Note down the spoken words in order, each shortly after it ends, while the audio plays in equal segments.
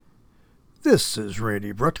This is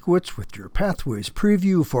Randy Brutkowitz with your Pathways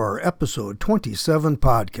preview for our episode 27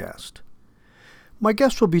 podcast. My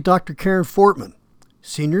guest will be Dr. Karen Fortman,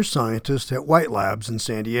 senior scientist at White Labs in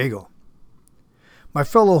San Diego. My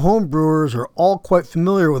fellow homebrewers are all quite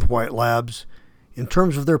familiar with White Labs in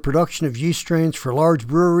terms of their production of yeast strains for large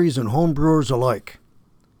breweries and homebrewers alike.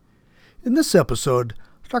 In this episode,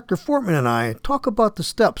 Dr. Fortman and I talk about the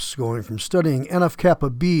steps going from studying NF-kappa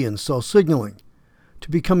B and cell signaling to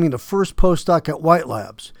becoming the first postdoc at White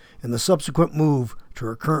Labs and the subsequent move to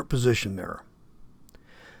her current position there.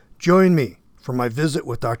 Join me for my visit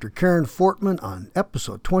with Dr. Karen Fortman on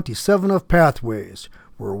episode 27 of Pathways,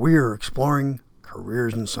 where we are exploring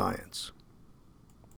careers in science.